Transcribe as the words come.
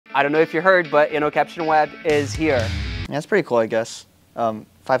I don't know if you heard, but InnoCaption Web is here. Yeah, that's pretty cool, I guess.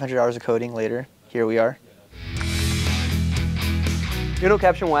 500 hours of coding later, here we are.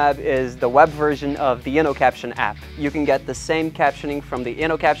 InnoCaption Web is the web version of the InnoCaption app. You can get the same captioning from the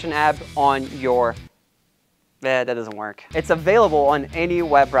InnoCaption app on your... that doesn't work. It's available on any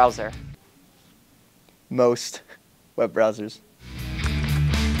web browser. Most web browsers.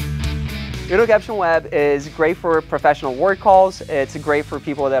 InnoCaption Web is great for professional work calls. It's great for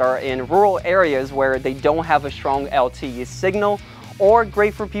people that are in rural areas where they don't have a strong LTE signal, or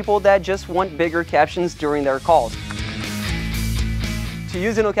great for people that just want bigger captions during their calls. To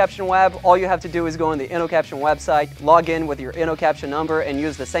use InnoCaption Web, all you have to do is go on the InnoCaption website, log in with your InnoCaption number, and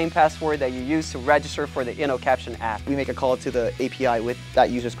use the same password that you use to register for the InnoCaption app. We make a call to the API with that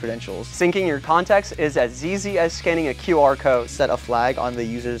user's credentials. Syncing your contacts is as easy as scanning a QR code. Set a flag on the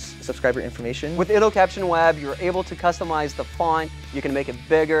user's subscriber information. With InnoCaption Web, you're able to customize the font. You can make it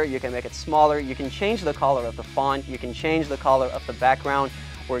bigger, you can make it smaller, you can change the color of the font, you can change the color of the background.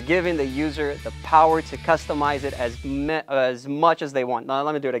 We're giving the user the power to customize it as much as they want. Now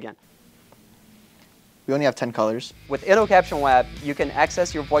let me do it again. We only have 10 colors. With InnoCaption Web, you can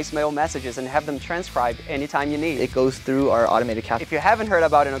access your voicemail messages and have them transcribed anytime you need. It goes through our automated caption. If you haven't heard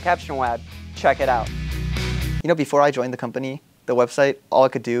about InnoCaption Web, check it out. You know, before I joined the company, the website, all I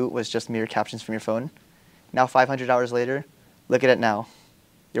could do was just mirror captions from your phone. Now 500 hours later, look at it now.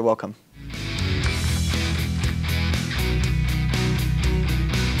 You're welcome.